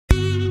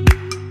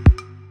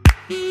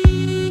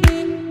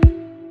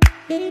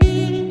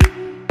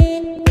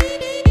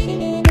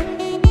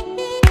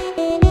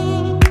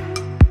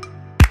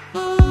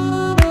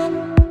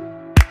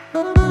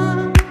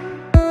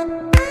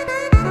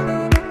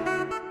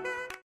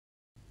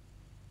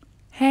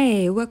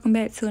Hey, welcome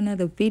back to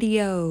another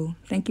video.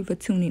 Thank you for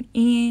tuning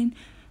in.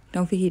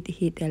 Don't forget to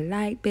hit that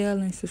like bell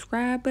and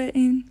subscribe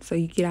button so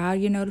you get all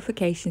your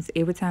notifications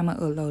every time I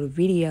upload a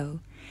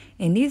video.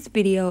 In this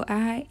video,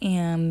 I'm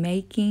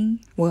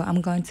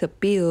going to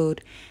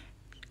build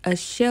a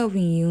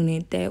shelving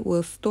unit that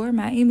will store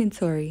my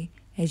inventory.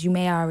 As you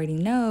may already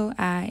know,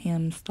 I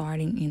am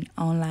starting an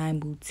online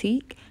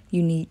boutique.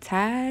 You need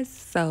ties,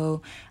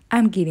 so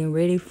I'm getting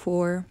ready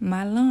for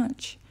my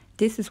launch.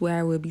 This is where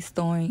I will be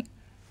storing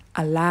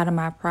a lot of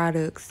my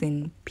products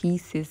and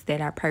pieces that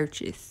I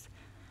purchase.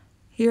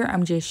 Here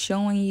I'm just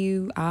showing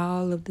you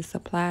all of the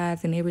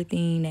supplies and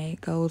everything that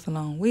goes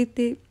along with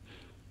it.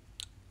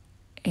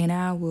 And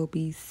I will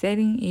be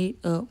setting it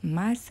up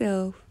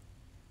myself.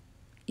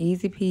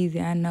 Easy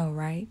peasy, I know,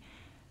 right?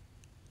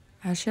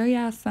 I'll show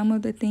y'all some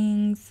of the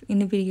things in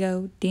the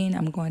video, then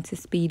I'm going to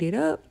speed it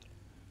up.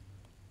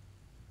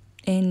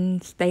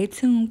 And stay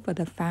tuned for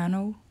the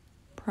final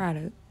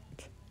product.